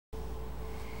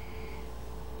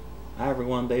Hi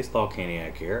everyone, Baseball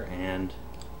Caniac here, and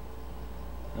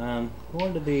I'm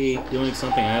going to be doing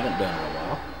something I haven't done in a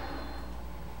while.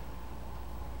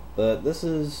 But this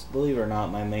is, believe it or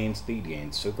not, my main speed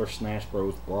game, Super Smash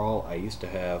Bros. Brawl. I used to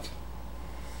have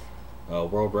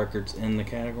world records in the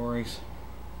categories,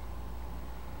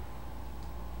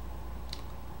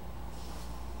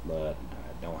 but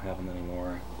I don't have them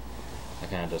anymore. I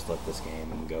kind of just let this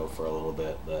game go for a little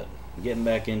bit, but I'm getting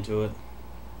back into it.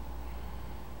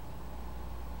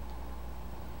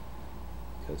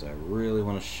 Because I really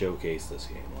want to showcase this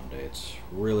game one day. It's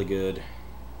really good.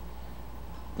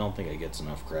 Don't think it gets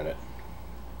enough credit.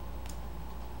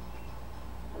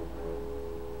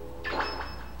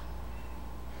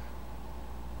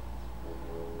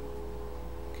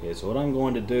 Okay, so what I'm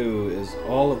going to do is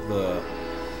all of the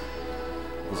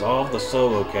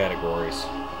solo categories.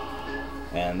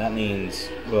 And that means,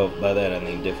 well, by that I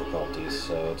mean difficulties.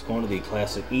 So it's going to be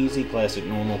classic easy, classic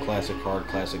normal, classic hard,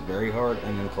 classic very hard,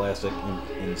 and then classic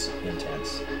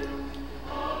intense.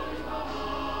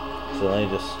 So let me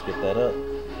just get that up.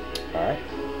 Alright.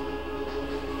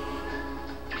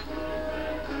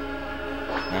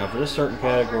 Now for this certain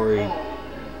category, I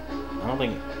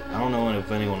don't know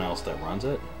of anyone else that runs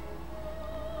it.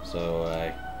 So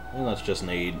I think let's just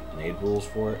need rules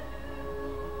for it.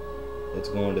 It's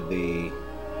going to be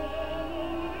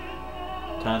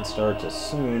time starts as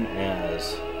soon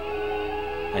as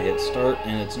I hit start,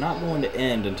 and it's not going to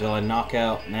end until I knock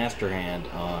out Master Hand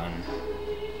on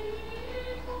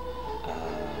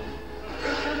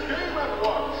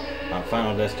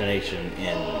Final Destination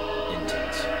in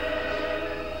Intense.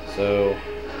 So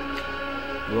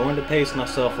I'm going to pace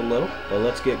myself a little, but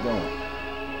let's get going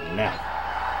now.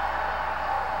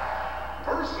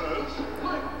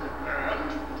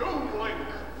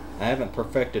 I haven't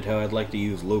perfected how I'd like to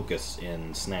use Lucas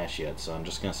in Smash yet, so I'm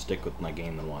just going to stick with my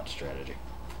game and watch strategy.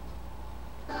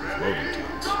 Loading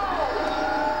times.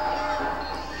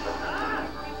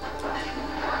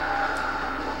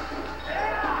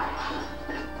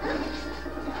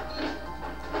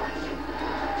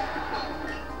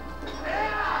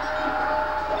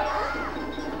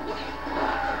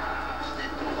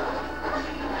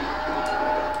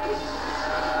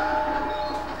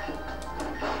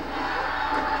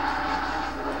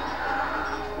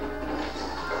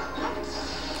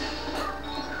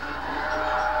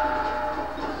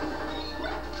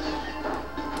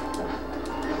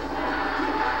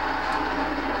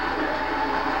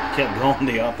 Kept going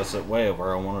the opposite way of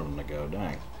where I wanted them to go.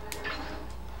 Dang.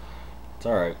 It's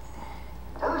alright.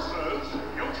 Versus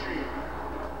Yoshi.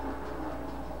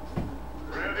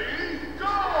 Ready, go!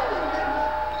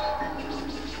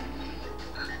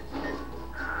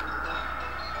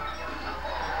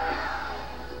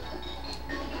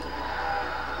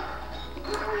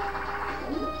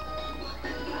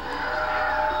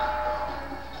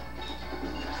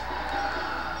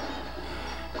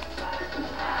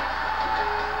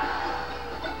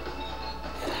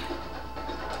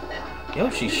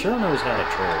 Yoshi sure knows how to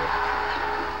troll.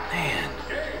 Man.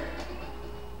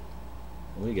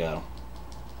 We go.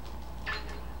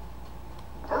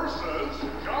 Versus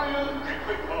Giant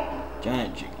Jigglypuff.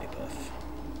 Giant Jigglypuff.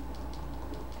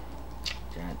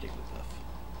 Giant Jigglypuff.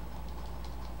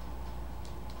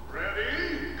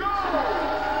 Ready, go!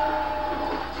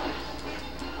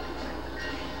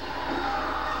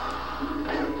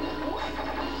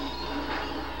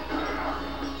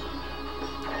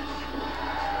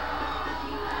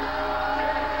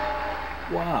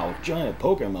 Wow, giant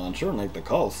Pokemon sure make the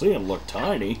Coliseum look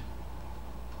tiny.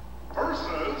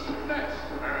 Versus Next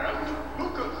and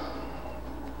Lucas.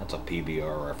 That's a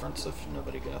PBR reference if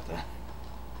nobody got that.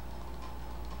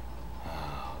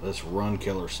 Oh, this run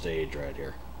killer stage right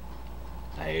here.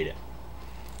 I hate it.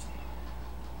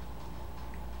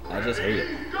 I just hate it.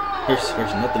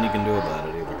 There's nothing you can do about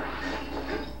it either.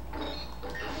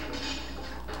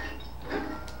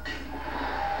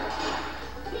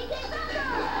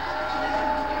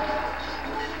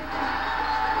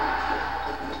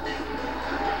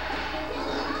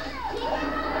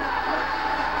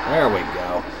 There we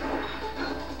go.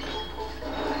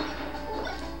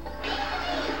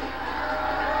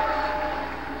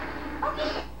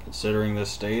 Considering this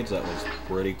stage, that was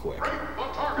pretty quick.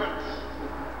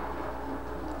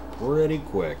 Pretty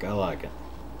quick. I like it.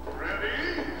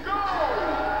 Ready, go!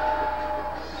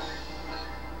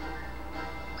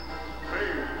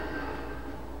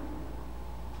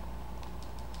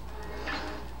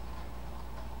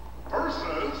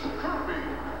 Versus Kirby.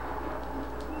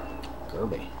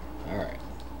 Kirby. All right.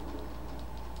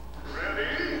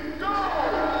 Ready, go!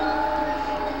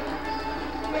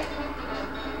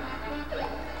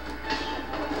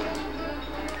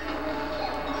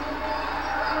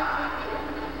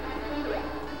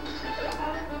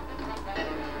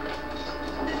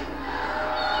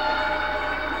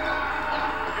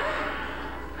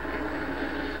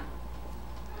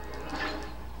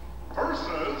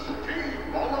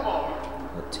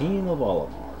 team of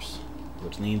Olimars,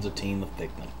 which means a team of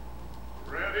Pikmin.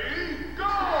 Ready, go!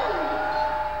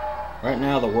 Right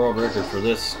now, the world record for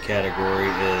this category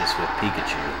is with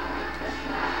Pikachu.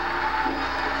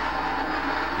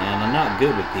 And I'm not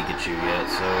good with Pikachu yet,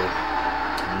 so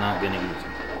I'm not going to use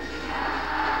him.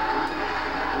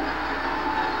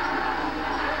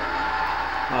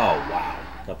 Oh, wow.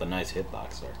 Got the nice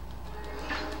hitbox there.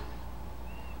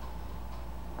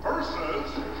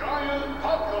 Versus Giant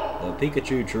Popcorn. The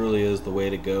Pikachu truly is the way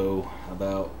to go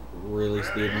about really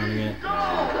speedrunning it.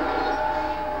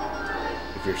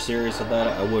 If you're serious about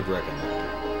it, I would recommend it.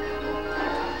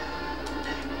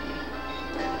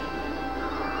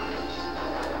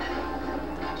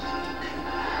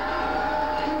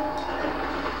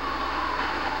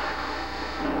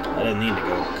 I didn't need to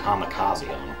go kamikaze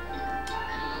on him.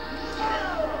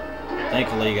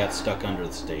 Thankfully, he got stuck under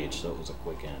the stage, so it was a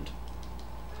quick end.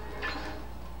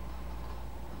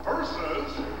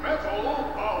 Versus Metal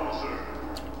Bowser.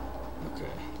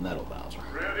 Okay, Metal Bowser.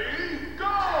 Ready, go!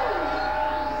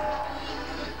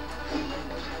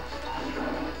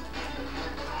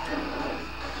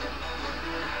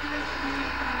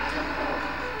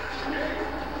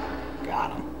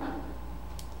 Got him.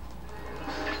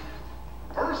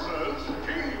 Versus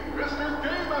King Mr.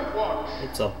 Game & Watch.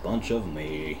 It's a bunch of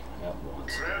me at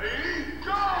once. Ready,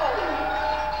 go!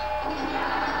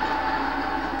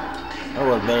 That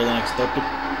worked better than expected.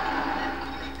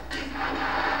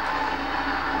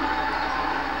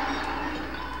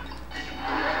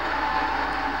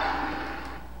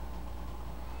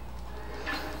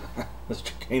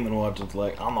 Mr. Game & Watch is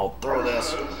like, I'm gonna throw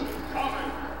this.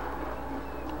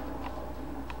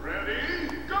 Ready,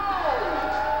 go!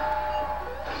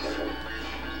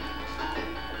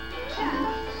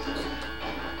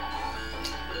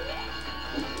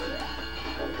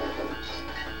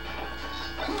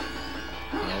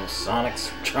 Oh,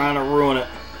 Sonic's trying to ruin it.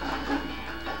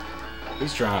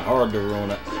 He's trying hard to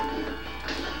ruin it.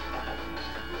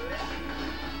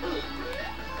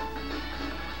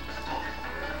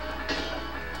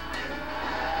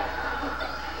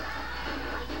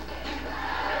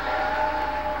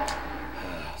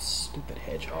 Stupid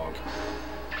hedgehog.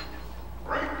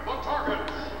 Break the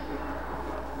target.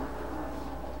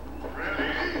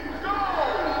 Ready, go!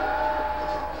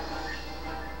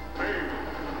 Fail.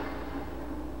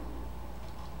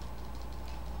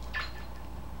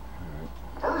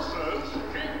 Versus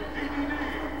King DDD,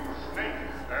 Snake,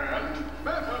 and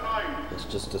Meta Knight. Let's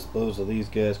just dispose of these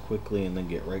guys quickly and then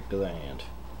get right to the hand.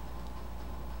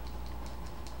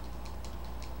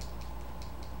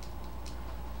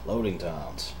 Loading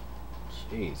times.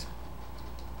 Jeez.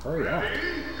 Hurry up. Ready,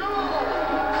 go!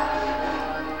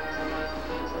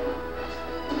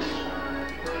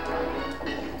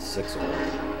 6 away.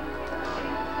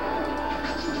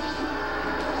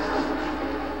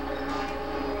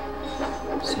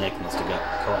 Snake must have got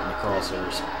caught in the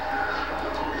crosshairs.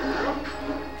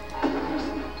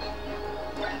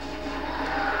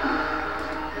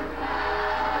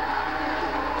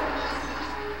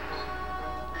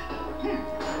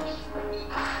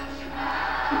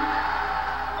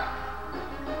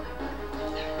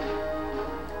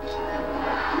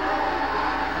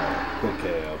 Quick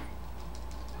KO.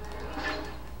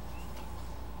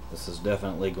 This is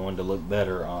definitely going to look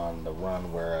better on the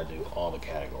run where I do all the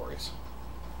categories.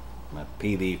 My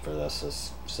PB for this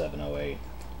is 7:08,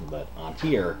 but on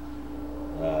here,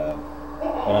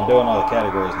 when I'm doing all the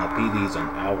categories, my PB is an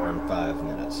hour and 5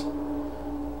 minutes.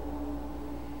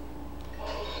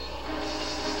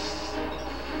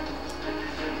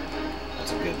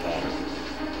 That's a good pattern.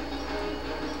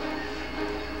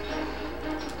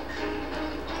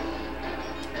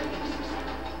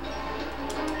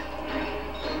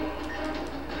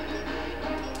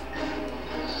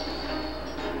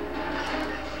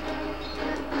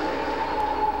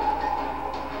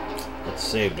 It's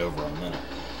saved over a minute.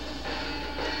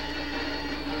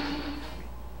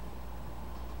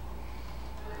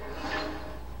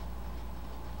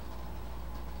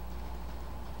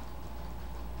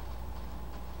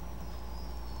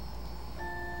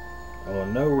 Oh,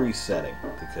 no resetting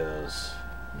because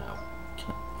no.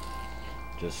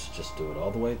 just do it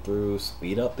all the way through.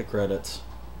 Speed up the credits.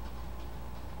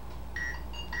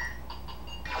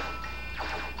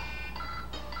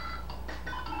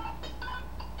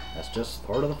 That's just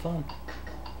part of the fun.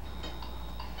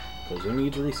 Because who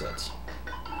needs resets?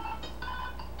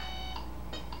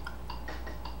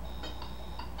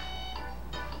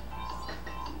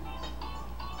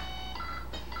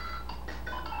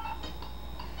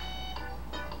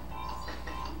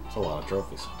 It's a lot of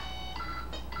trophies.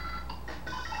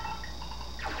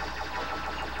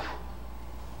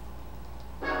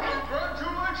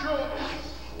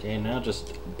 Okay, now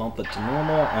just bump it to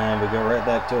normal, and we go right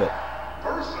back to it.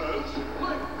 Versus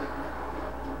Link.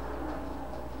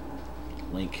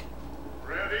 Link.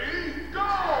 Ready, go!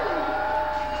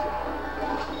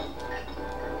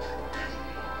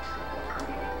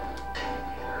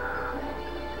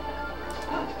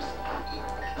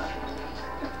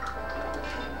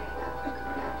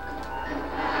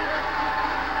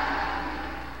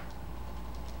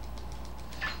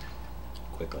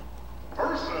 Quickly.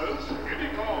 Versus Diddy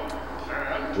Kong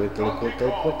and Quickly, Donkey quickly,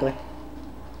 Kong. quickly.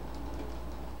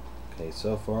 Okay,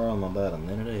 so far I'm about a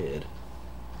minute ahead.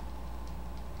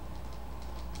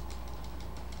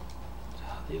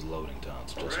 These loading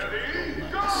times just are Ready,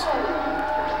 relentless.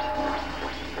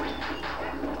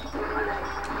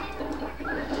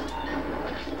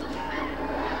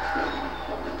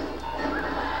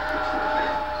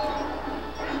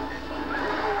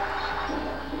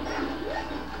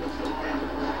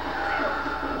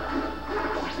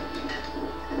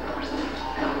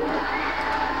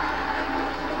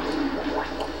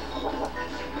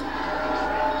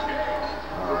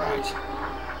 Alright.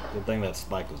 Good thing that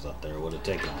spike was up there. It would have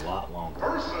taken a lot longer.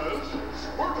 Versus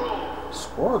Squirtle.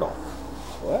 Squirtle.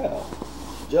 Well,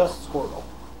 just Squirtle.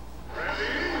 Ready,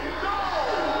 go!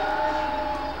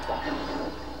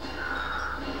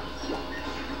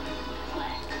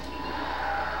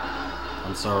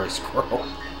 I'm sorry, Squirtle.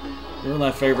 You're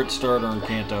my favorite starter in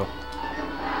Kanto.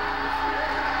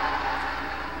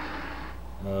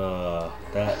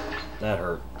 That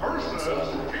hurt. Versus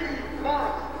Team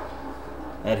Marth.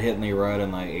 That hit me right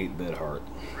in my 8-bit heart.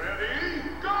 Ready,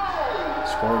 go!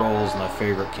 Squirtle is my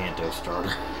favorite Kanto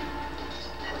starter.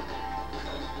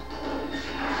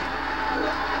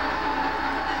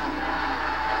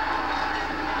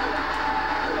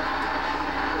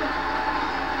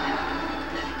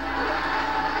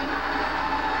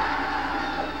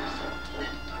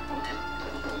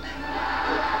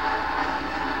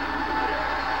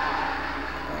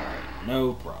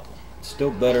 No problem.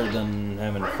 Still better than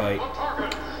having to fight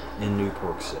in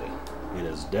Newport City. It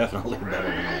is definitely better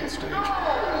than that stage.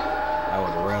 I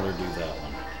would rather do that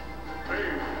one.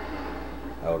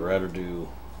 I would rather do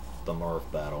the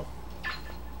Marth battle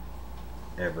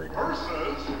every day.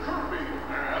 Versus Kirby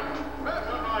and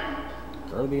Meta Knight.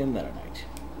 Kirby and Meta Knight.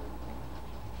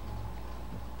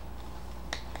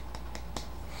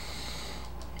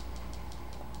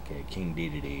 Okay, King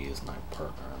DDD is my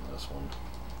partner in this one.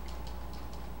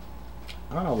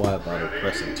 I don't know why I bothered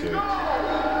pressing 2. It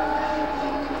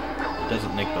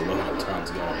doesn't make the loading times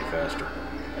go any faster.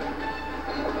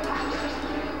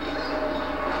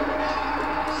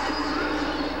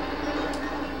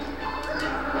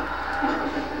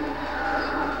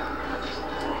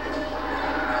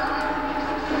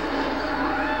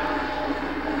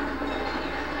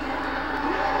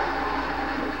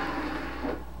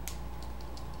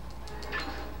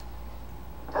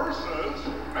 Versus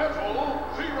Metal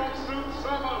Zero Suit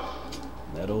Samus.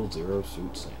 Metal Zero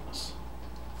Suit Samus.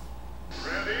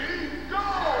 Ready, go!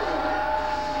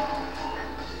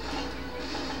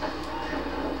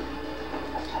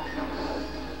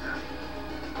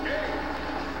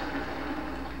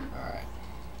 Alright.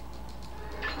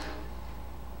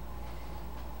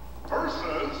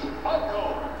 Versus Falco.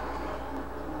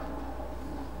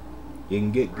 You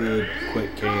can get good,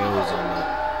 quick KOs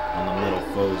on the middle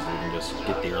foes if you can just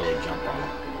get the early jump on them.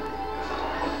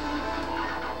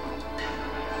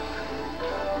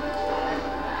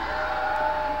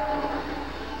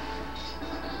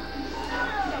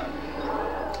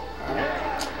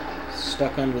 Alright.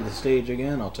 Stuck under the stage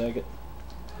again, I'll take it.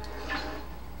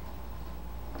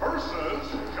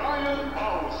 Versus Giant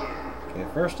Bowser. Okay,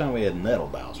 first time we had Metal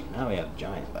Bowser, now we have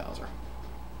Giant Bowser.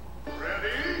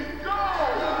 Ready, go!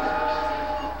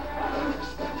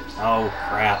 Oh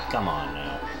crap, come on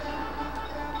now.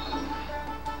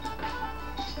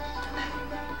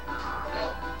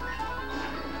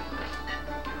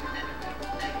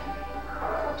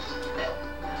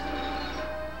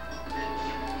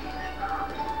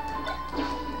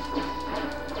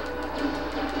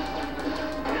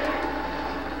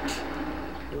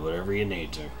 Do whatever you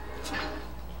need to.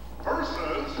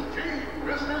 Versus Team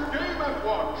Mr. Game &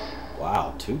 Watch.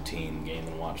 Wow, 2 team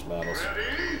Game & Watch battles.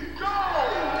 Ready, go!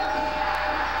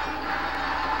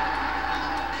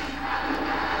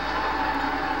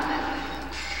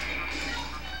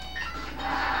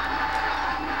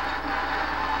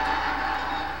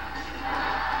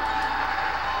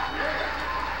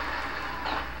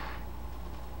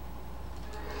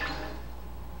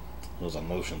 It was a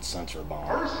motion sensor bomb.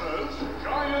 Versus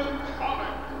Giant Comet.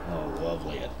 Oh,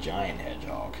 lovely, a giant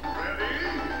hedgehog. Ready,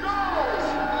 go!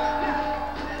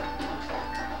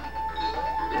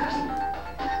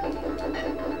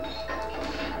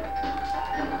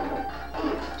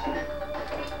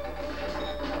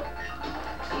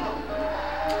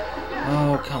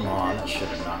 Oh, come on. That should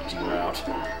have knocked you out.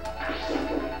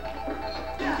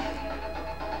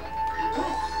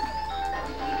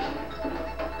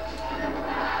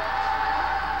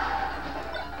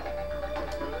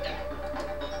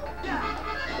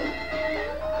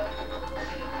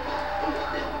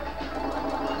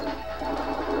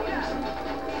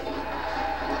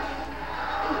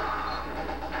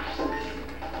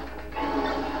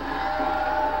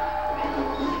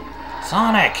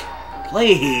 Sonic!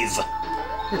 Please!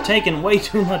 You're taking way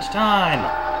too much time!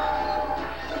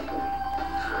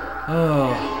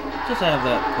 Oh, just have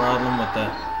that problem with the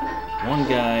one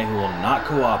guy who will not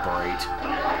cooperate.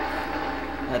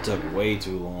 That took way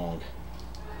too long.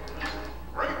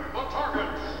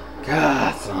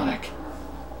 God, Sonic.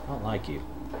 I don't like you.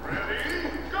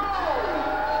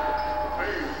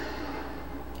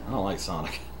 I don't like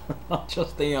Sonic. I'll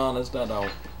just be honest, I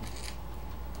don't.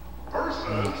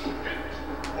 Versus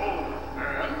Brawl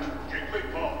and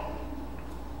Jigglypuff.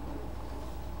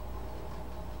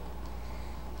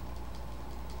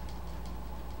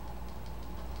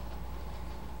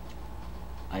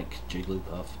 Ike,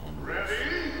 Jigglypuff, and Wolf.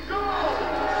 Ready, go!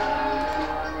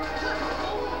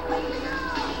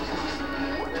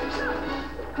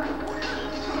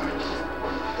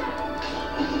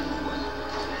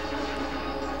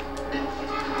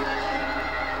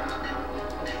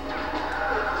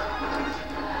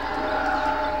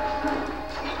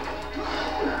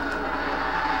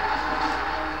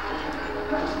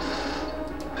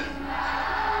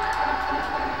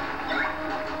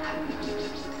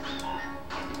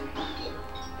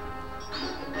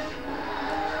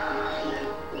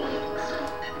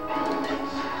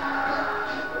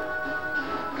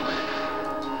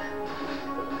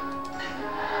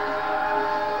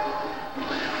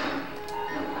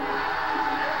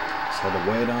 So to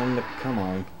wait on him to come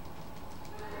on.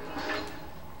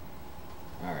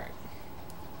 Alright.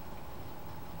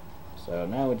 So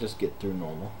now we just get through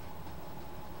normal.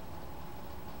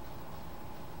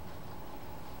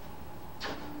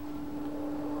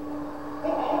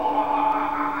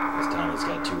 This time it's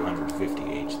got 250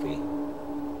 HP.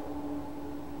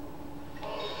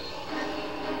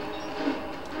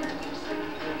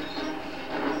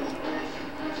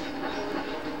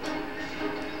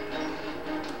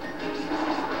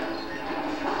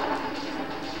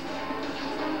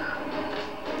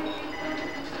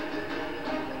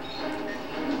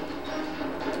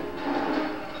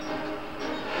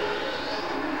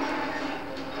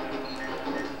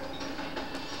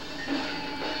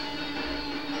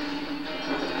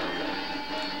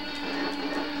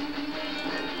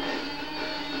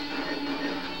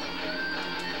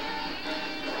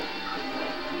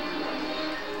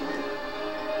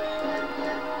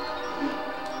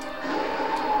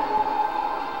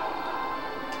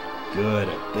 Good,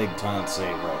 a big time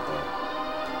save right there.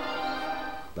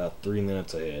 About 3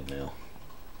 minutes ahead now.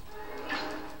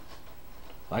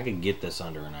 If I could get this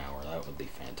under an hour, that would be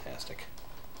fantastic.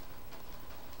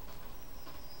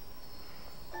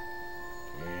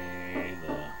 Okay,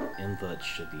 the input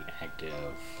should be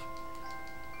active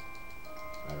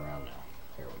right around now.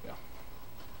 Here we go.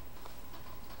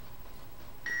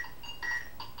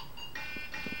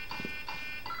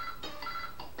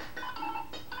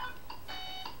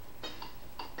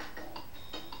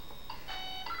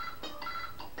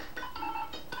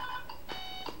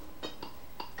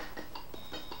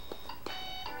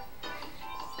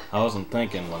 I wasn't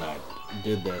thinking when I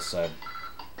did this, I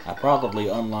probably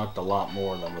unlocked a lot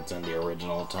more than what's in the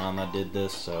original time I did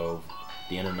this, so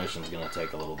the intermission's going to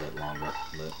take a little bit longer,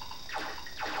 but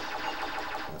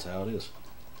that's how it is.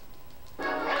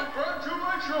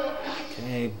 Congratulations!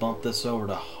 Okay, bump this over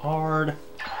to hard,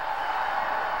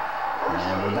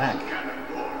 and we're back.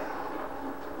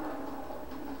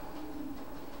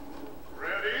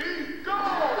 Ready, go!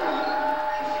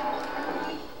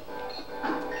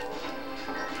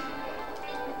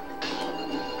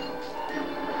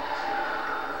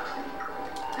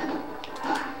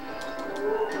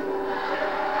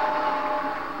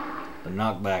 The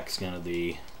knockback's going to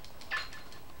be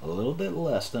a little bit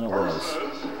less than it was.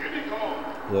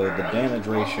 Though the damage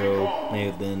ratio may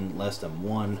have been less than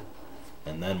 1,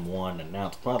 and then 1, and now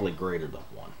it's probably greater than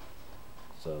 1.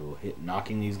 So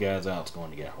knocking these guys out is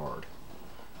going to get hard.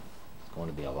 It's going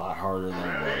to be a lot harder than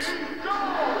it was.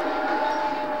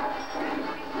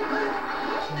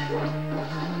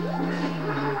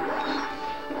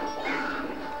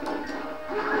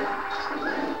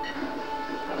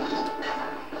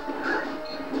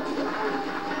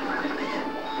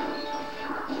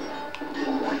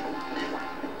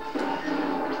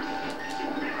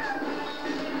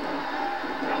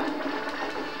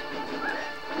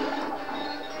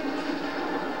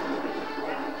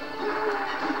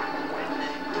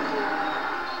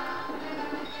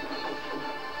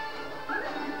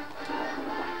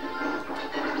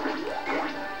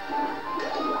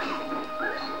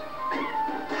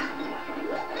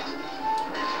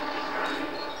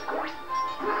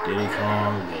 Diddy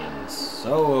Kong being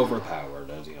so overpowered,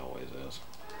 as he always is.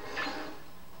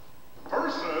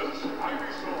 Versus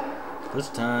Ivysaur. This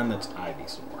time it's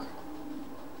Ivysaur.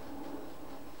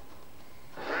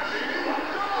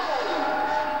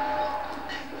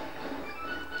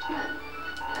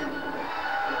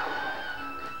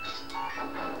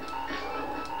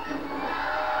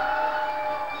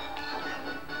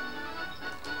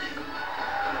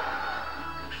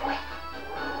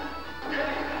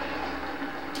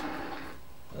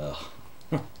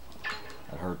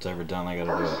 That hurts every time I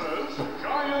gotta do it.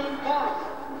 Giant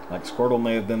Marth. Like, Squirtle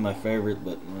may have been my favorite,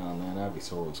 but oh man,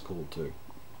 Ivysaur was cool too.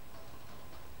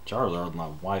 Charizard is my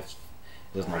wife's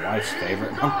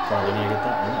favorite. I'm probably gonna get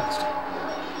that one next.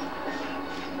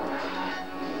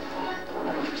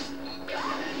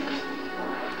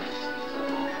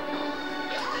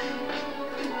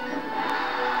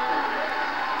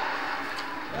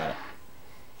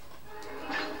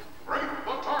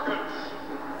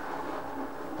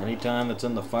 Anytime it's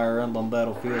in the Fire Emblem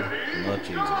battlefield, much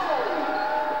easier.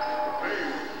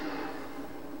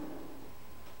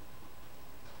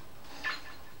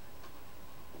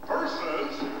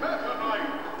 Versus Meta Knight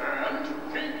and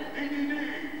King DDD.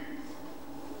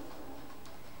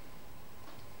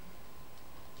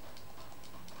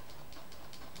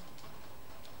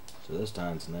 So this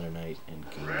time it's Meta Knight and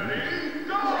King DDD. Ready,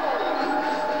 go!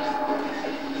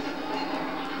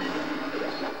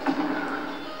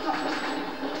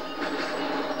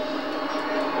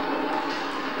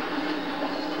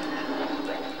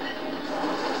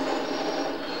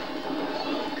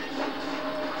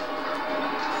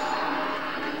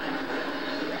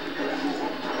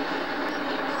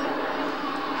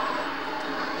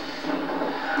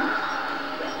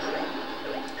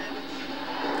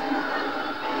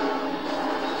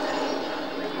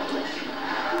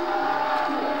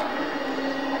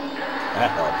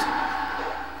 That helped.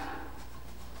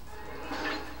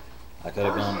 I could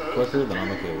have gone quicker, but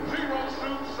I'm okay with it. Zero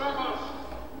Suit Samus.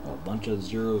 A bunch of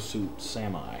Zero Suit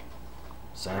Samurai.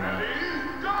 Ready,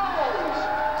 go!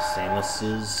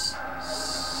 Samuses.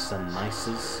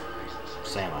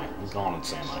 Samurai. I'm calling them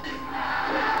Samurai.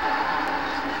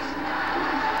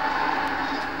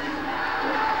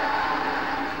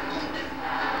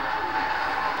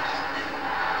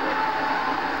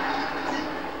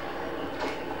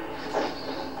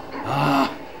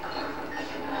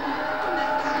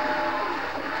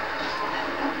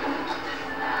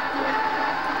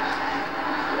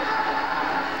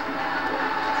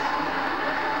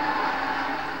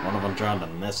 One of them trying to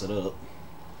mess it up.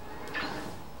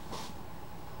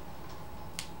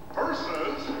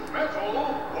 Versus Metal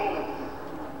Wolf.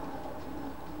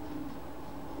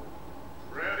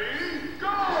 Ready, go!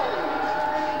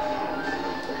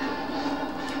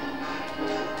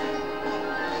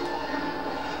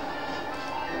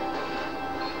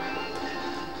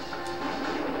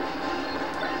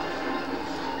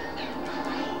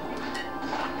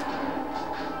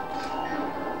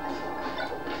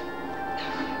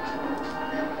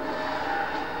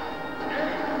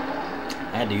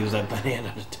 I had to use that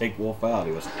banana to take Wolf out.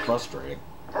 He was frustrating.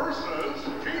 Versus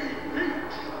Team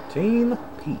Peach. Team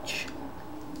Peach.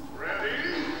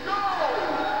 Ready, go!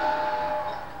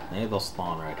 Maybe they'll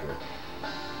spawn right here.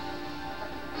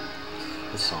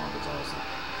 This song is awesome.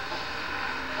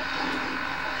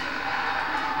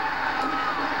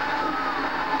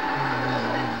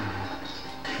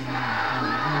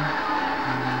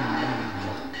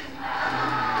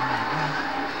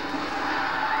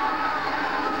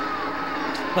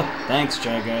 Thanks,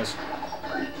 Chad, guys.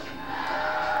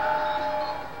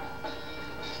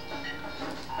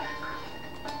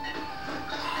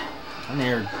 Come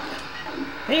here.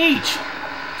 Peach!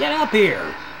 Get up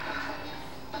here!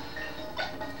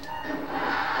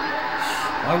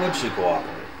 Why would she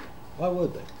cooperate? Why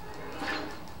would they?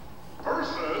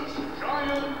 Versus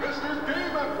Giant Mr.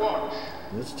 Game & Watch.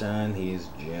 This time he's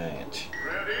giant.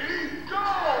 Ready, go!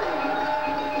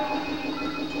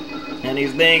 And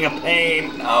he's being a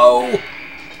pain. No!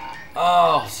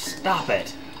 Oh, stop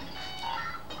it.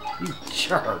 You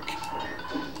jerk.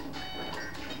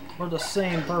 We're the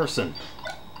same person.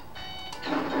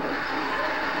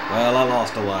 Well, I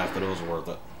lost a life, but it was worth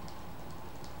it.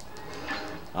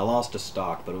 I lost a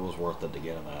stock, but it was worth it to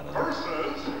get him out of there.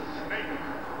 Versus Snake.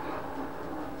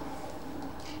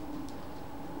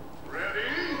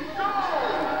 Ready, go!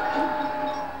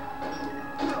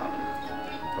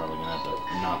 Probably gonna have to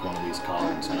knock one of these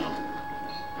columns down.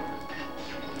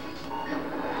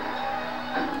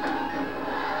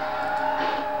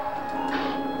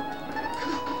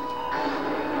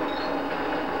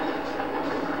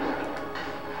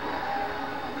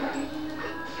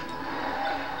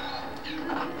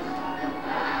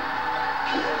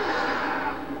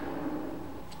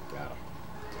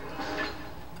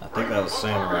 that was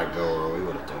Samurai Goro, he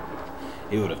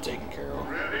would have taken care of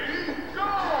him. Ready, go!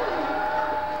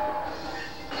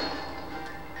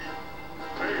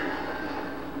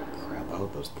 Crap, I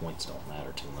hope those points don't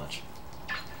matter too much.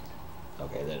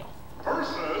 Okay, they don't.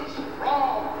 Versus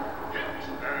Brawl, Hit,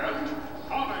 and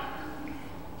Sonic.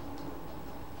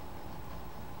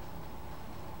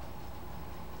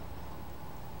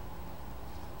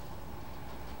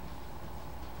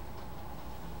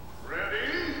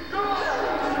 Ready, go!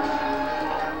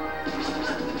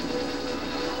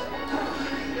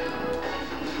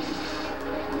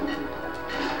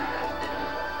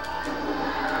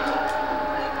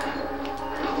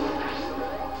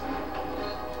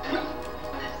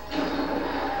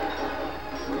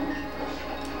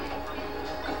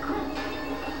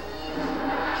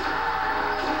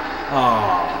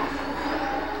 Oh,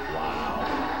 wow.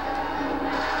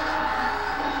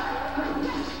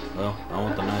 Well, I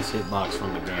want the nice hitbox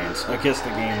from the game, so I guess the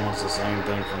game wants the same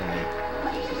thing from me.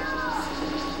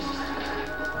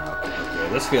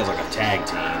 Okay, this feels like a tag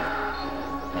team.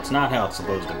 That's not how it's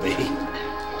supposed to be.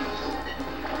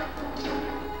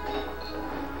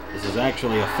 This is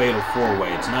actually a fatal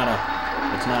four-way. It's not a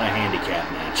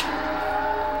handicap match.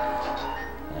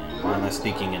 And why am I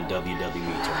speaking in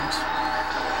WWE terms?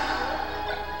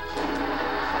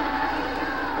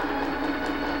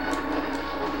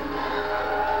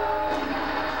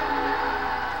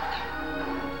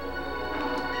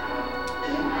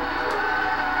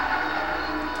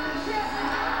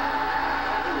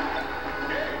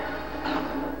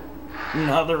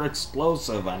 Another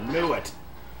explosive, I knew it.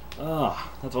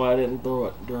 That's why I didn't throw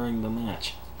it during the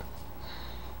match.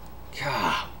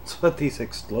 God, what's with these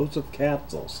explosive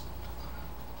capsules?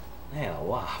 Man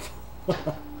alive.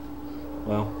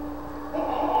 Well,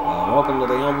 welcome to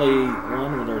the only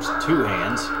one where there's two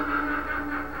hands.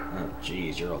 Oh,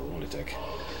 jeez, you're a lunatic.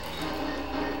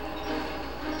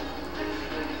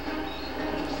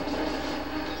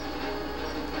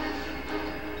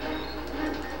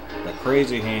 The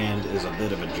crazy hand is a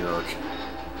bit of a jerk.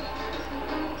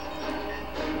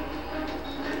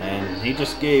 And he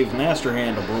just gave Master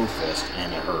Hand a blue fist,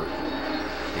 and it hurt.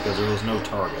 Because there was no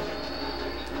target.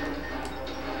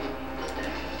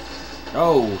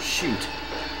 Oh, shoot.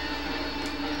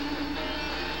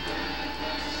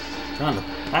 Trying to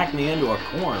pack me into a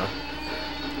corner.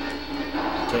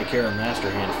 Take care of Master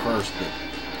Hand first, but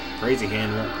Crazy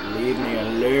Hand won't leave me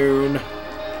alone.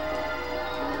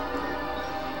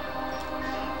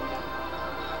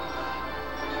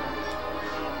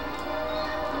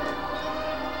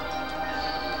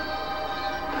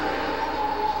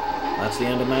 That's the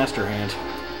end of Master Hand.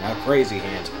 Now Crazy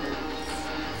Hand.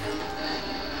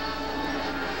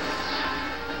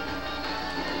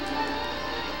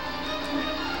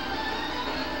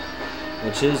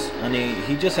 Which is, I mean,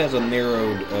 he just has a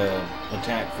narrowed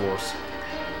attack force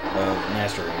of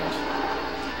Master Hand.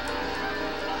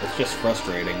 It's just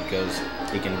frustrating because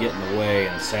he can get in the way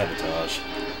and sabotage.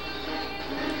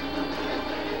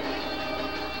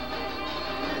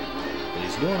 But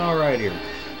he's doing alright here.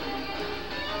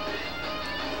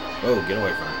 Oh, get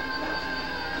away from him.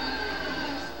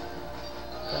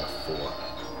 Got a 4.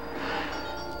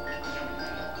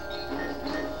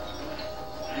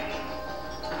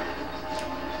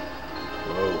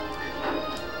 Whoa.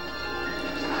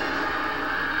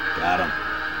 Got him.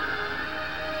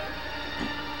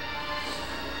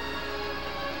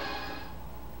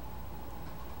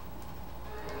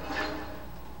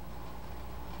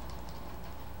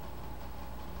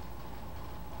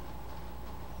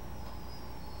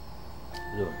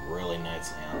 Doing really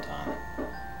nicely on time.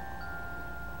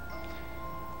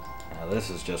 Now this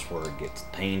is just where it gets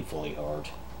painfully hard.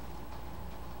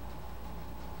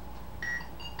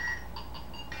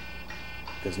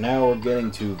 Because now we're getting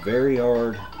to very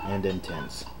hard and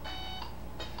intense.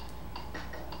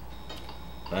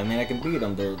 But I mean, I can beat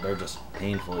them, they're just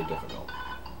painfully difficult.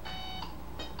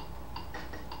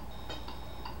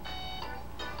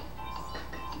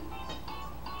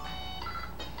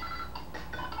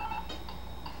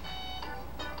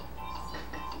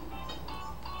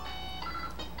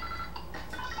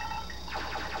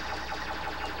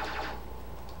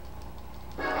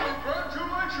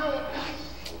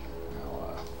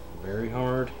 Very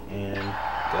hard, and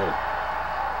go.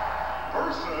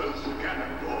 Versus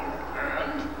Ganondorf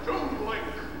and Toon Link.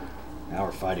 Now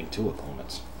we're fighting two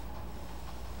opponents.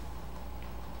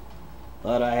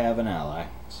 But I have an ally,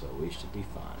 so we should be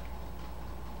fine.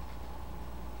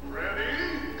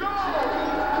 Ready, go!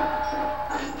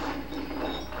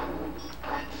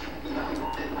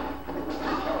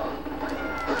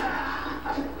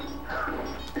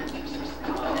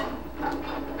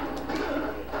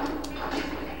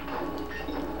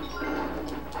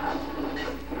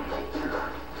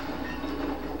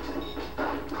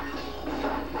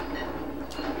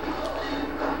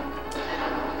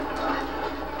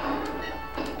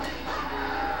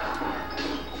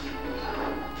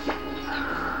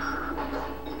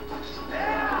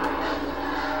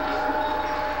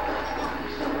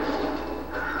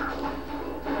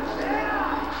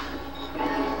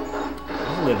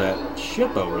 Look at that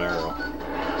ship over there.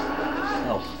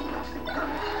 Help.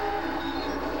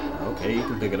 Okay, you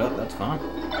can pick it up, that's fine.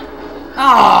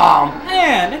 Oh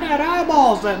man, it had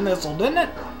eyeballs, that missile, didn't it?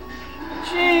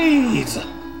 Jeez.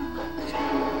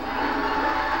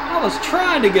 I was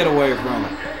trying to get away from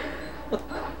it.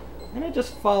 And it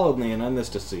just followed me and I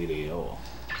missed a CD. Oh.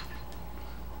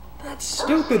 That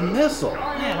stupid missile.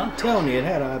 Man, I'm telling you, it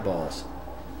had eyeballs.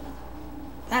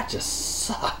 That just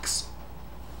sucks.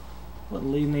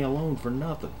 Wouldn't leave me alone for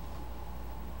nothing.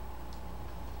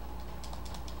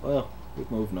 Well,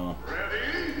 we've moved on.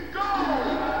 Ready, go!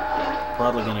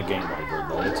 Probably gonna game over,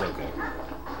 but it's okay.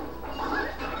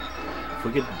 If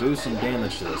we could do some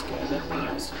damage to this guy, that'd be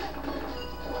nice.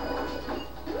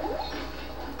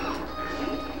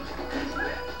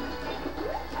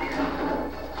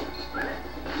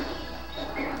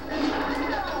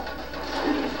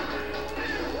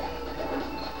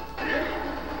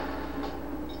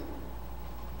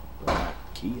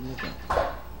 Key in the gun.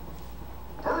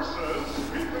 Versus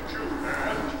Pikachu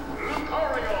and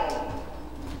Lucario.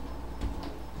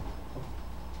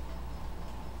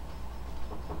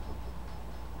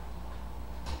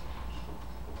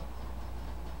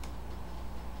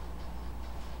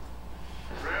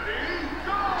 Ready,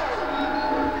 go!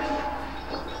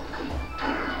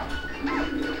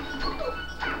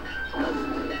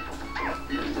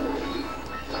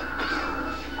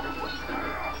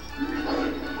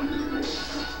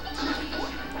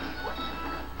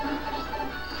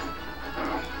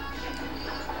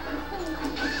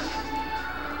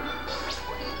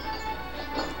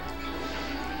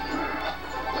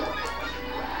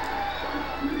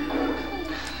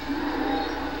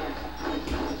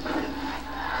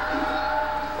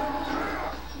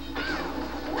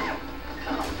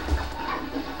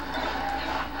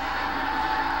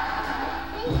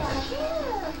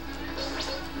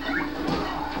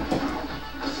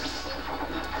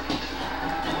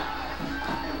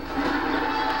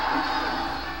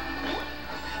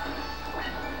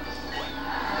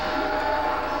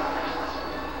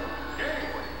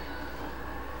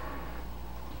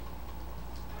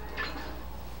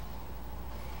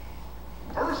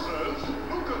 Versus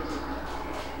Lucas.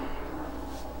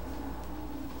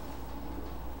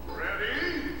 Ready,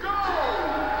 go!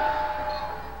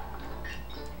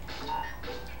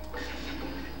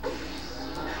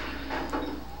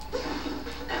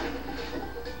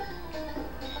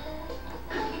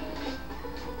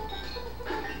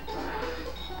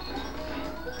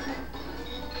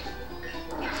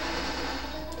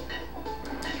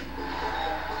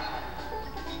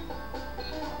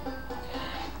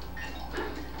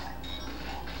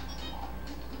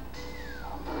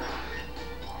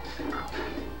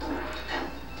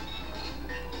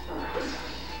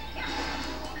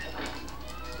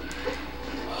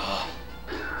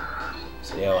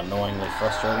 See how annoyingly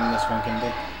frustrating this one can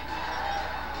be?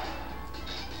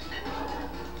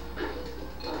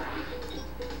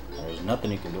 There's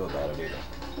nothing you can do about it either.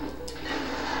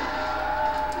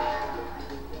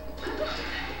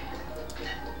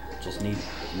 Just need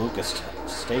Lucas to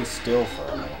stay still for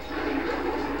a minute.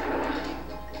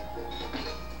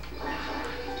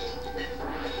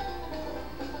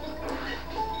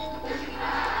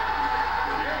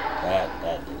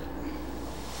 That did it.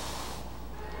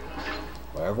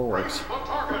 Whatever works. The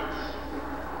targets.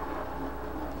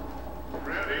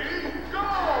 Ready, go!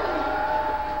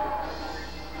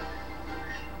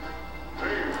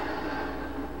 Save.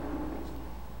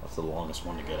 That's the longest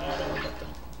one to get out of, I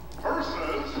think.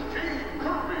 Versus Team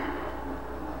Kirby.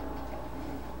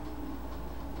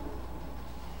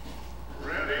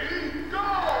 Ready, go!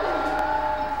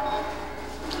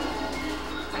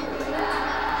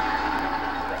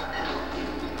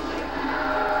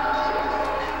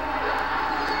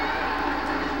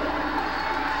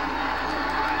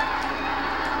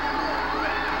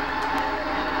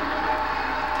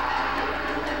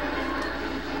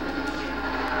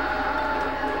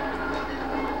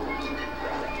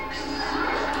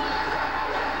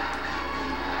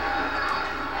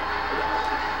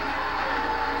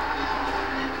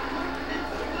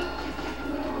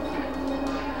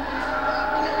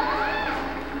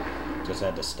 Just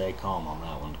had to stay calm on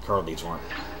that one. Curlies weren't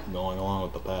going along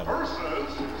with the pattern.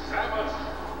 Versus Samus.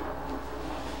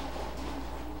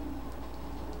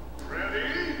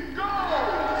 Ready, go!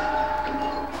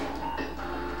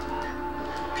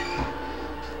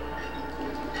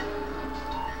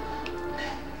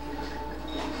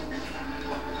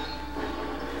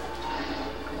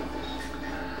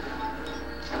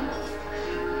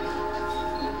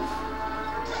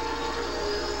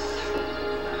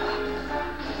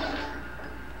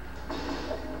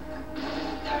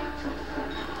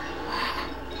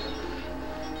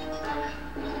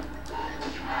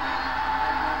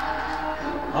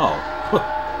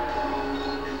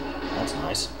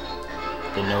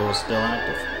 was still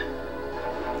active.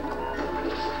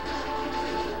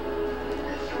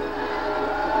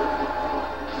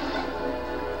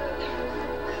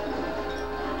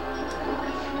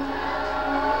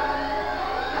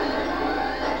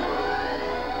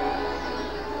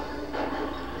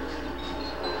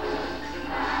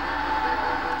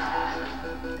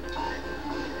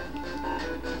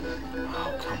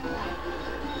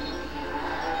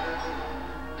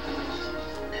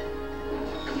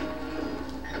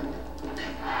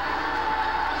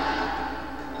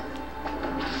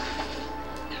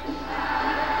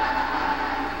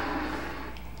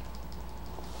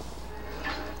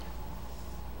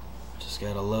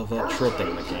 Gotta love that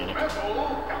tripping mechanic.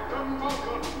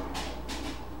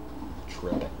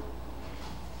 Tripping.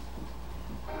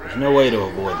 There's no way to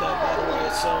avoid that, by the way,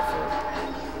 itself.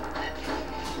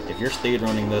 If you're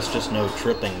speedrunning this, just know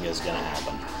tripping is gonna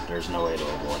happen. There's no way to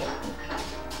avoid it.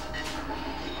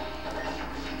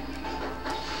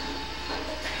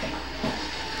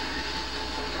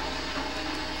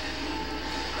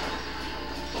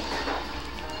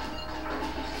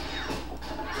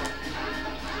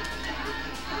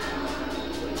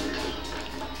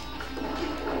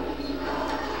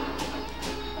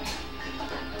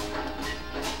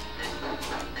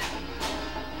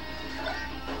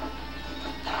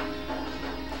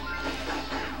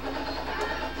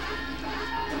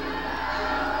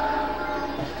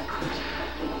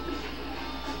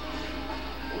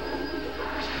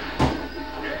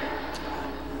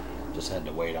 Just had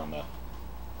to wait on the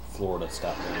floor to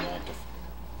stop being active.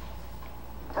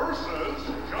 Versus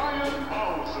Giant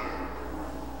Bowser.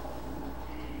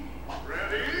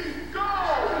 Ready, go!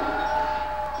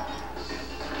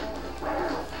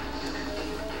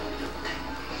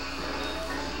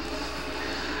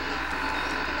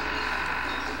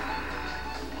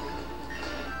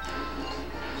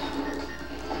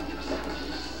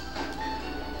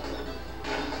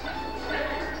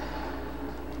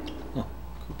 Huh,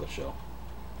 Koopa Show.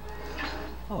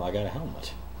 Oh, I got a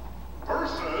helmet.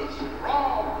 Versus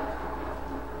Brawl.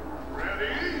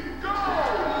 Ready, go!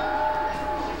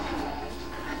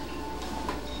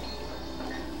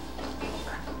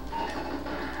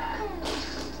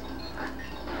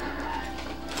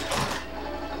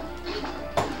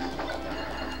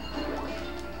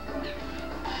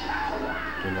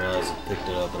 Didn't realize it picked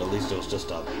it up, but at least it was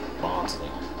just a bounce thing.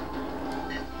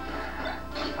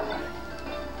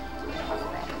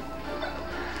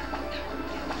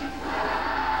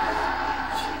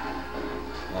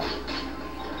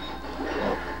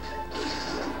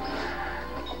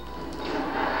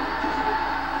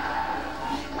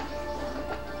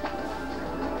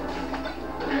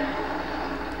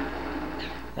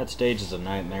 That stage is a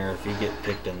nightmare. If you get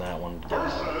picked in that one, get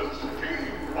out of it. Versus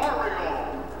King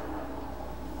Mario.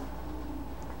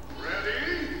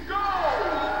 Ready, go!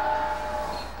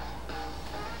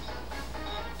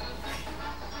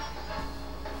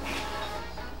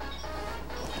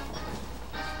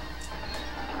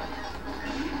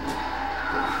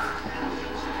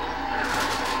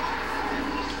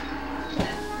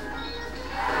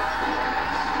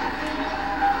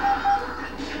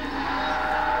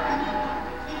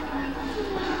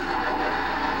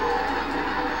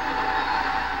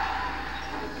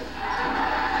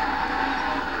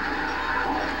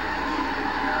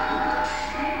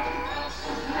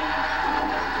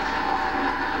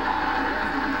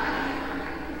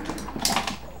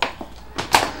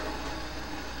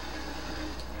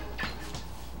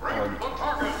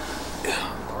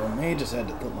 I just had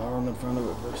to put my arm in front of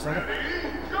it for a second. Ready,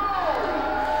 go!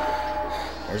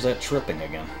 There's that tripping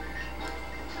again.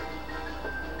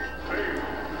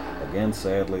 Again,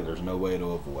 sadly, there's no way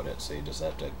to avoid it, so you just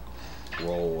have to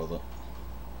roll with it.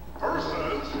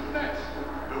 Versus next,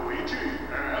 Luigi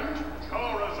and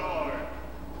Charizard.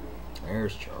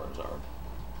 There's Charizard.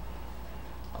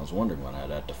 I was wondering when I'd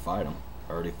have to fight him.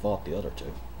 I already fought the other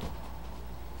two.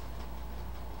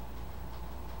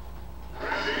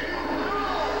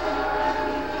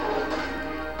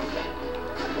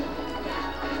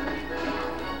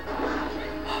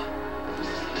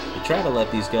 Try to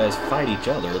let these guys fight each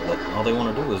other, but all they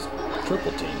want to do is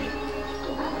triple team you.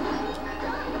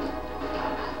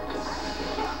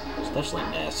 Especially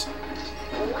Ness.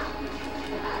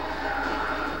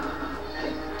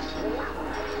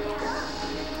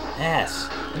 Ness,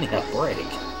 you need a break.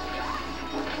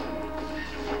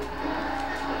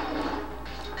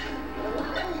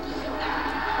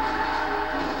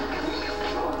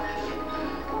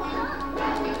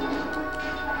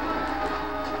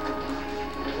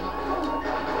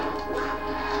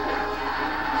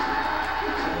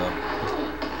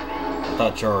 I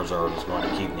thought Charizard was going to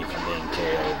keep me from being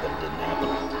KO'd, but it didn't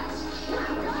happen.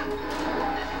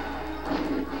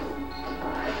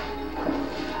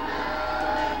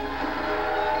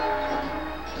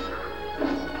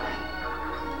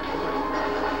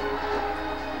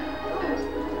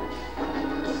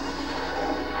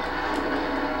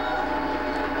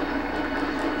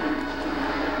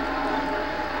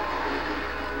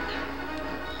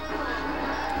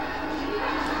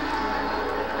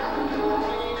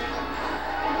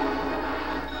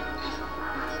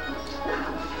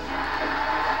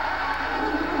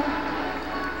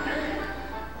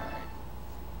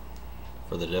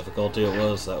 For the difficulty it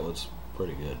was, that was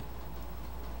pretty good.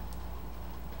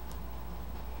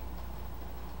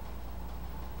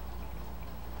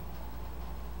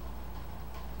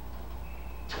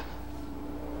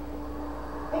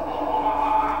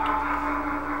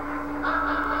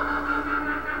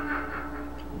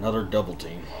 Another double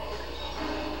team.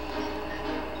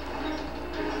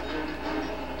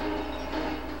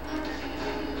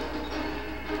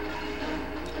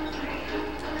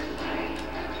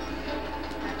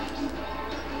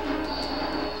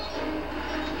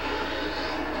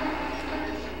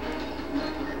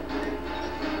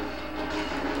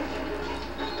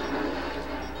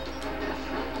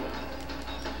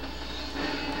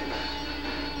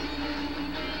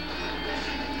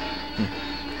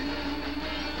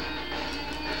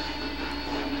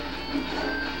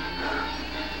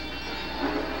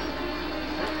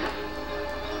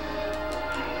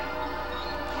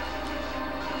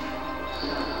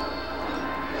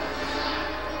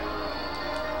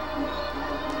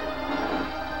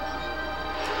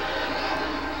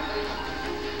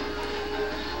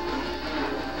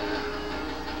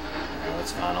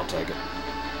 That's fine, I'll take it.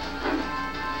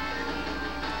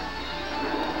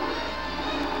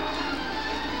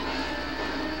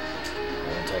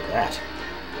 I'll take that.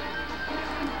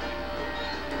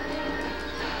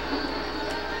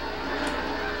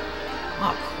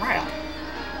 Oh, crap.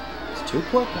 It's two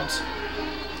quick ones.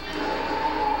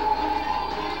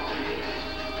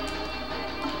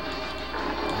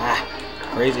 Ah,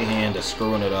 crazy hand is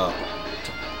screwing it up.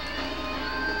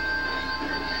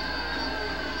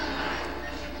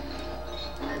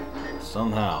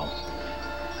 Somehow.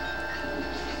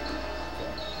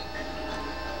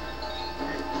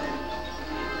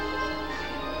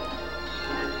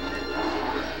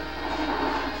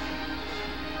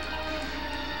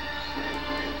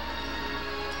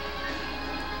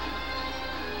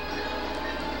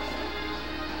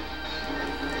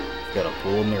 Got to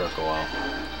pull a miracle out.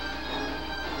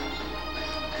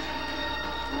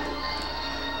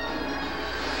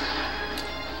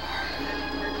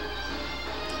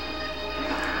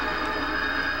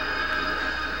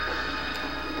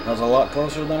 That was a lot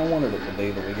closer than I wanted it to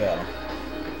be, but we got them.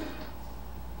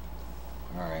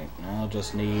 Alright, now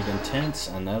just need intense,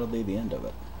 and that'll be the end of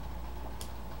it.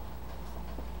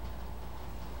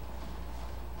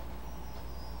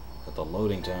 But the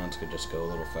loading times could just go a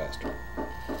little faster.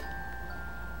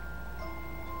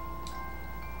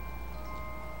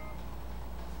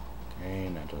 Okay,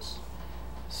 now just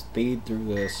speed through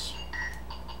this.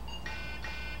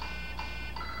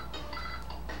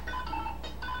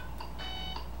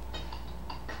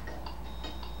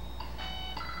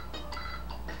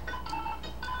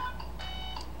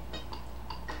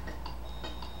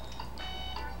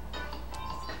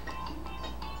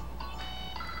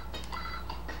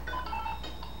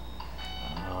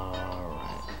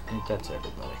 I think that's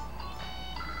everybody.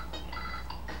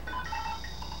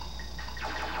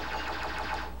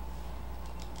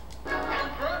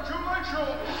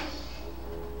 Congratulations!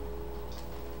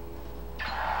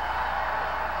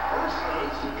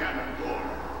 Versus category.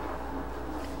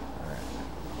 Alright.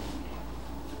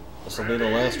 This will be the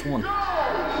last one.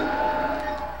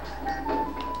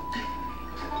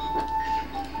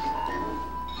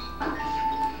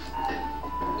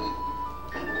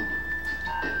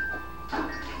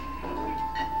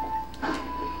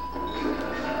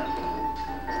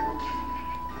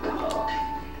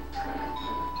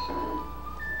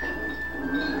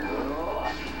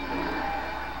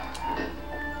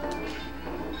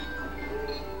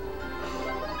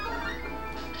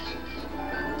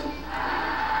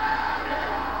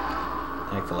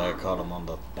 Thankfully, I caught him on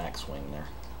the backswing there.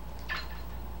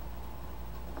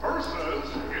 Versus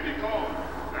Diddy Kong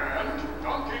and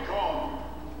Donkey Kong.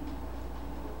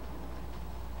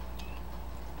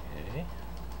 Okay.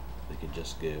 We could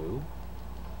just go.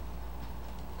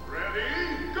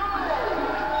 Ready, go!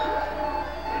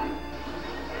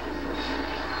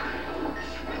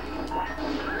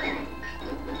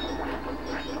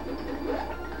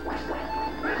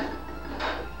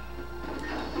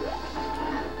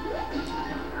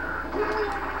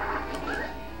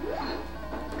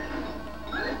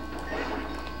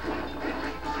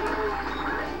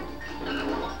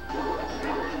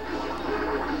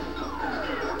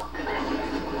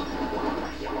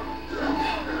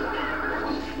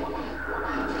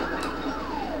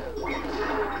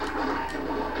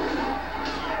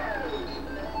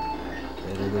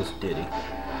 There goes Diddy.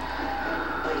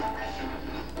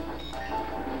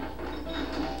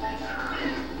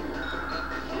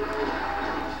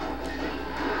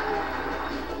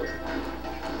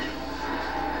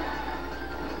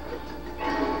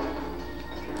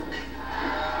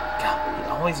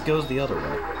 always goes the other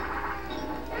way.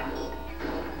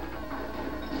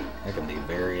 That can be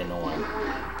very annoying.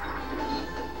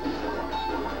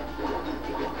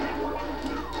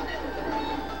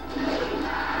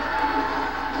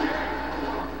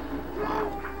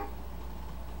 Wow.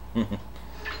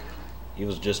 He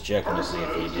was just checking to see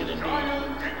if he did indeed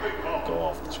go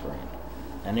off the screen.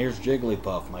 And here's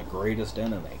Jigglypuff, my greatest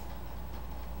enemy.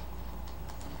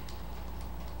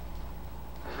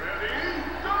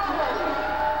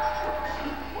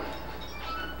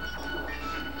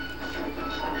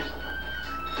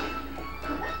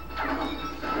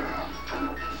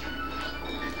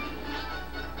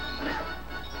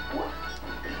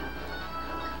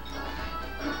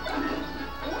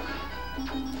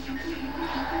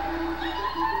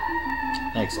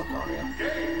 Thanks, Lucario.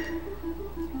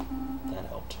 That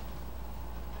helped.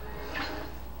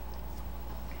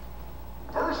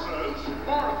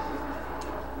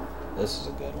 This is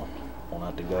a good one. Won't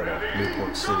have to go to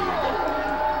Newport City again.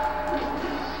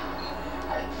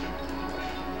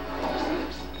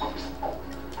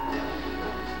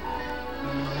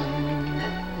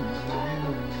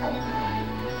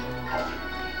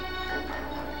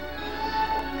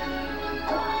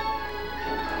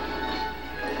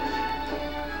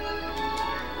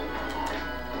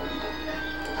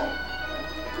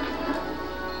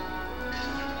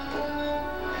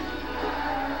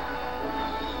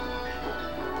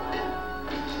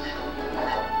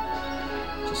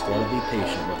 Just gotta be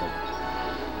patient with it.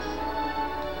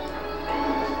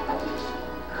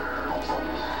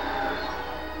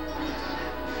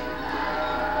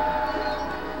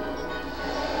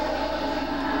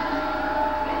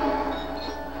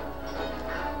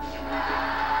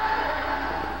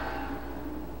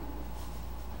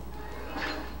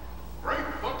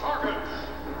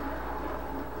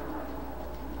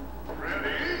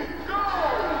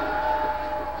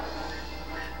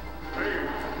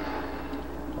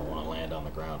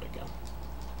 Ground again.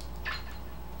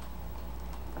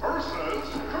 Versus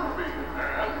Kirby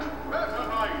and Meta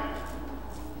Knight.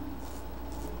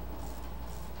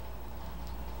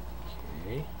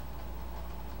 Okay.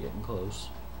 Getting close.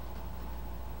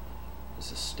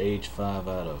 This is stage 5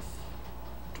 out of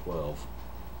 12.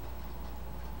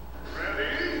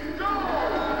 Ready, go!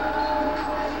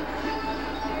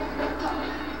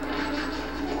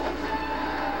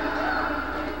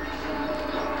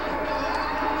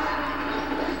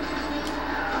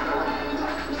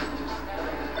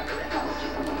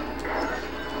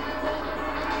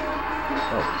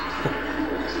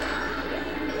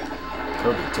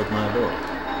 Kirby took my ability.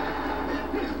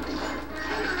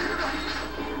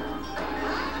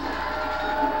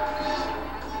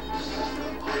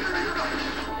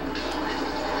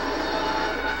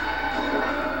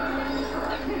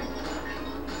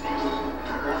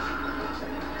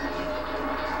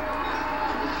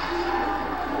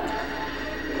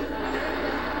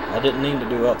 I didn't mean to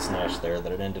do up smash there,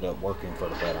 that it ended up working for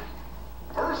the better.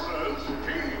 Versus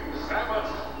Team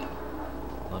Samus.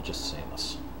 Not just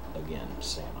Samus. Again,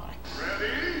 Sami.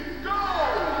 Ready, go!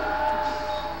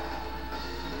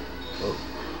 Oh,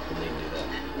 didn't even do that.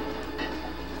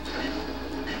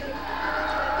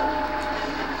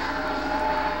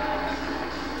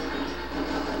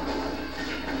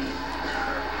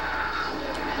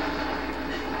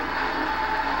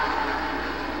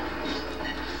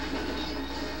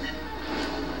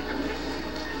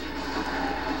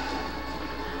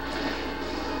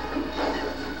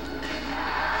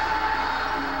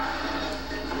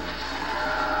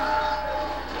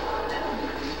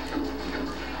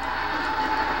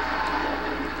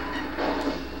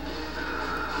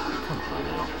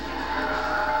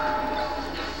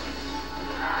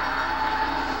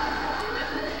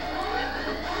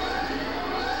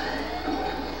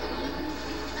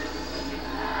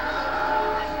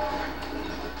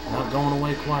 Going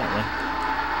away quietly.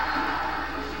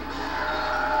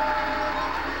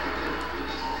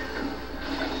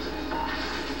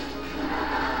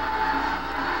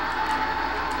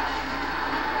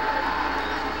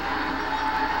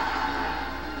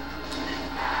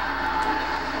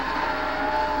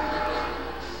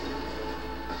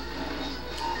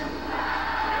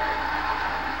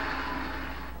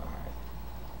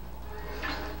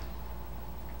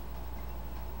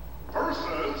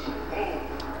 Versus Bull.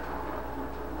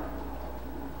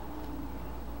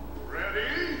 Ready,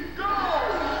 go!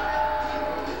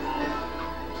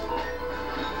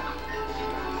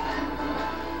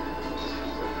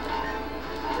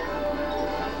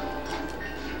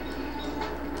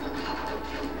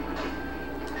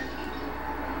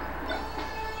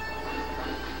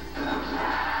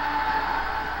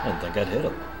 I didn't think I'd hit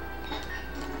him.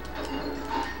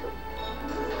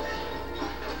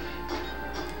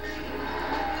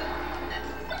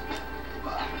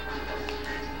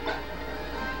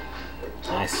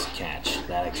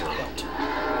 actually helped.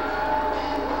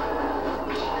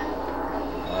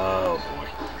 Oh boy.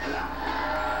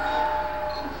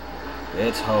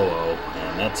 It's Ho-Oh,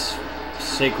 and that's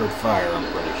Sacred Fire,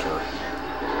 I'm pretty sure.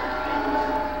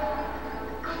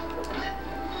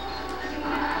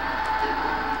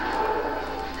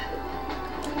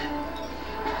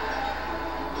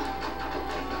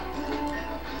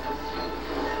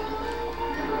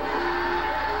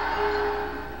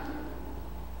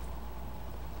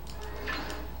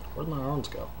 Where'd my arms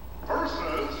go?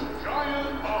 Versus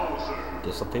Giant Bowser.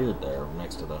 Disappeared there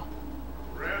next to the...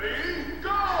 Ready, go!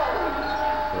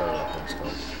 Where that thing's go?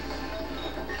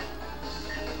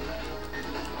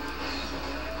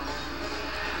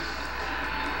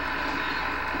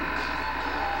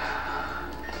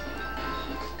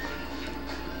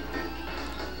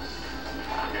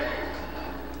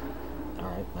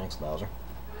 Alright, thanks, Bowser.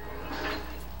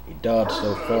 He dodged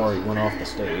so far he went off the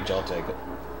stage. I'll take it.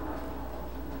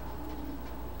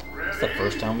 It's the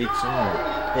first time we've seen him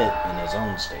hit in his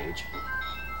own stage.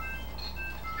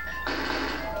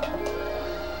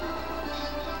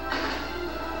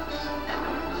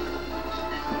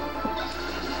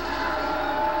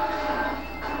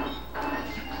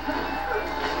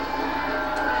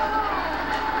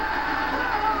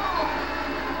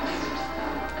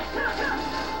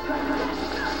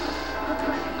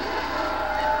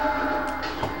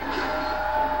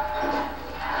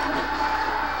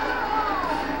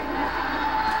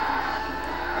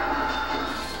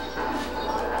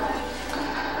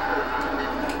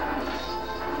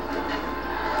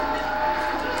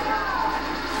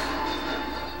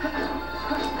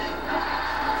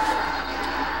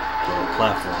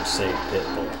 Platform save pit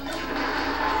there.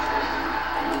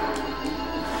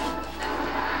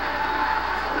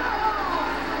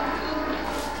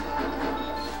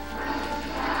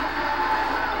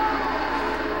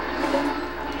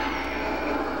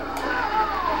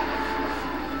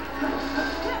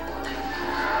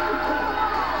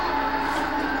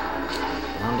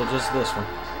 Down to just this one.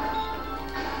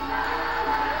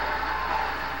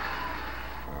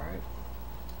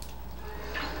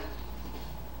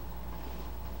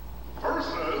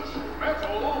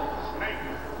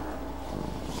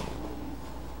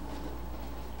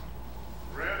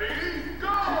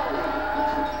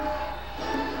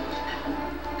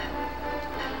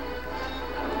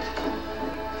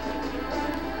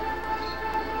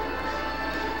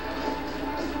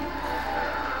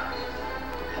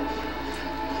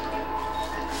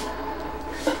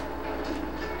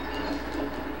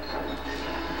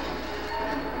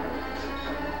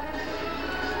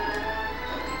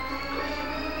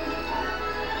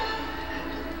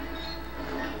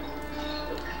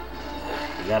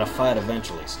 You gotta fight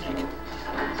eventually, Snake.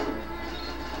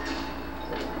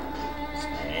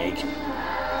 Snake.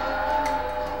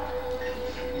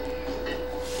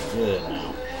 Good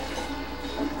now.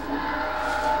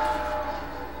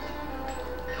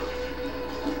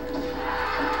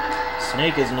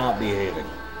 Snake is not behaving.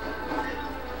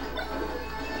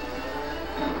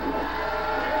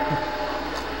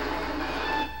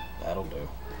 That'll do.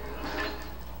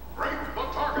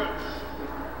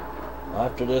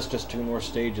 After this, just 2 more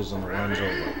stages and the run's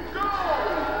over.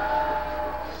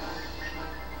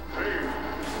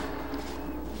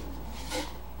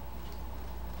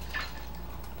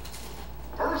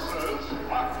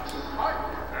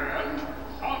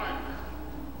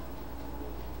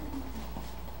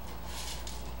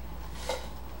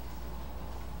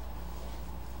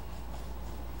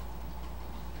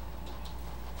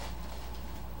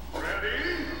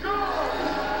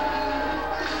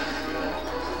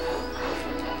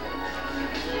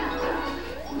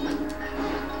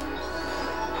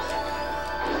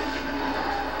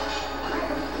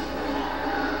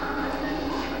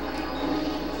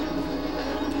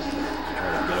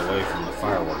 Away from the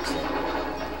fireworks there.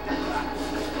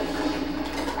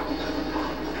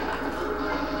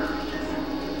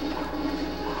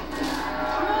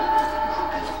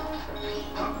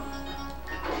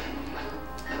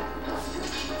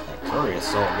 That curry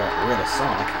assault got rid of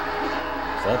Sonic,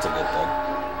 so that's a good thing.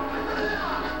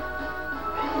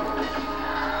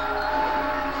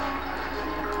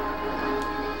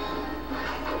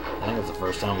 I think it's the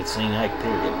first time we've seen Ike,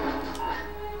 period.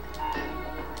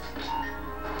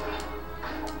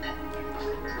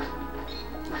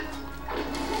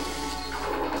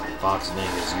 Fox being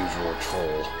his usual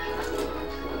troll.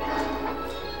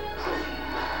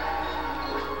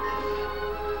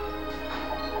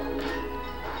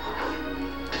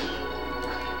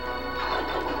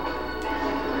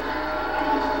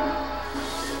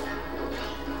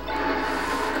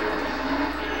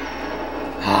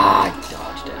 Ah, I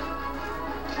dodged it.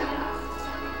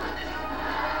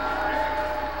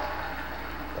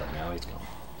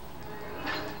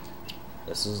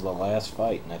 This is the last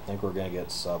fight, and I think we're going to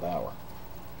get sub-hour.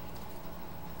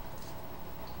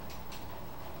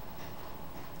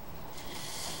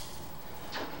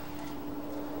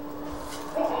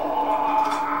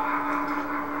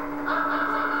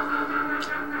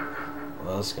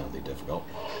 Well, this is going to be difficult.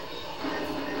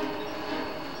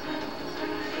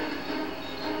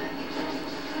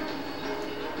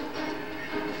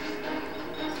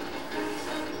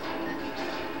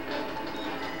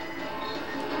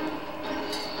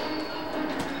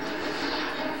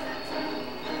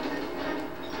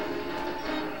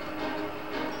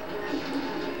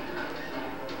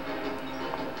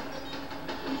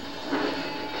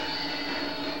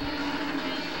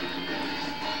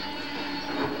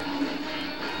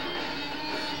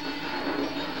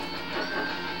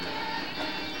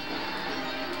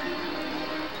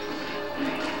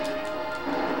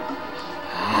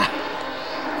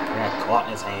 Caught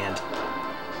in his hand.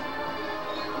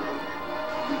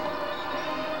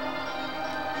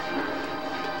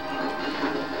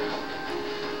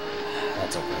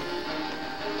 That's okay.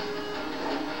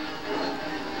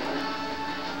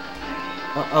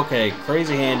 Okay,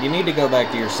 Crazy Hand, you need to go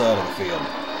back to your side of the field.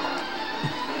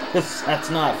 That's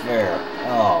not fair.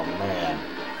 Oh, man.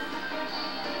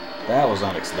 That was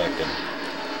unexpected.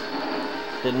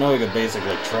 Didn't know he could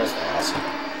basically trespass.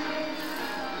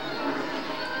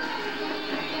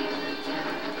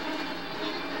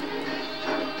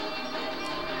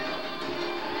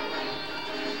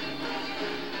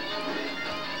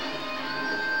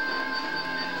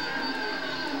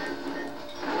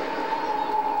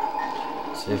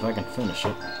 See if I can finish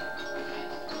it.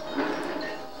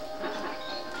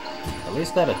 At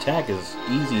least that attack is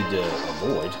easy to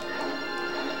avoid.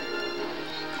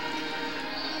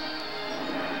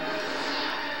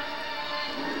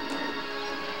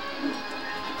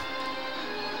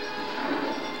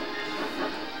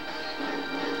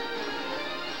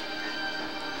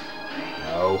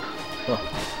 No.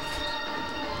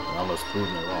 I almost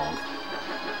proved me wrong.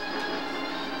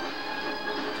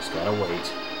 Just gotta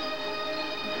wait.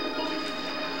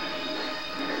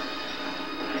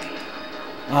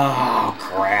 Oh,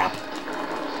 crap.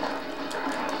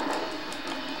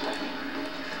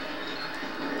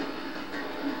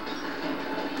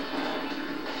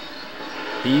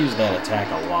 He used that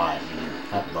attack a lot,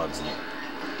 and that bugs me.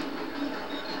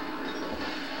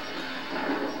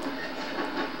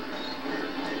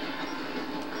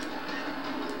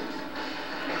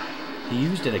 He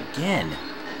used it again.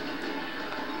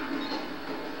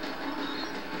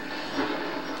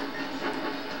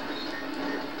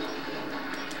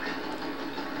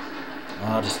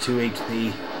 Oh, just 2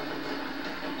 HP.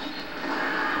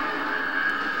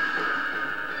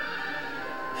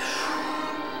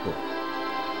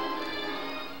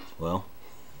 Well,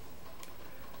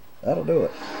 that'll do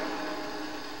it.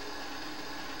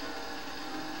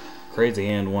 Crazy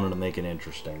Hand wanted to make it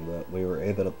interesting, but we were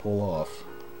able to pull off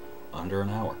under an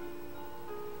hour.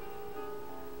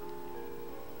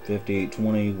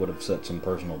 58:20 would have set some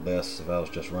personal bests if I was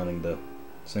just running the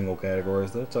single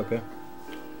categories. That's okay.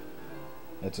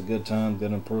 It's a good time,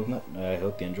 good improvement. I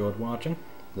hope you enjoyed watching.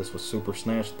 This was Super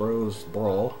Smash Bros.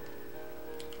 Brawl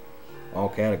All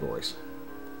Categories.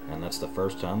 And that's the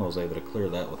first time I was able to clear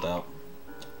that without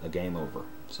a game over.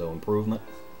 So improvement,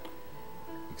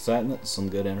 excitement, some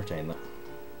good entertainment.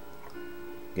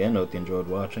 Again, hope you enjoyed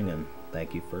watching, and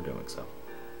thank you for doing so.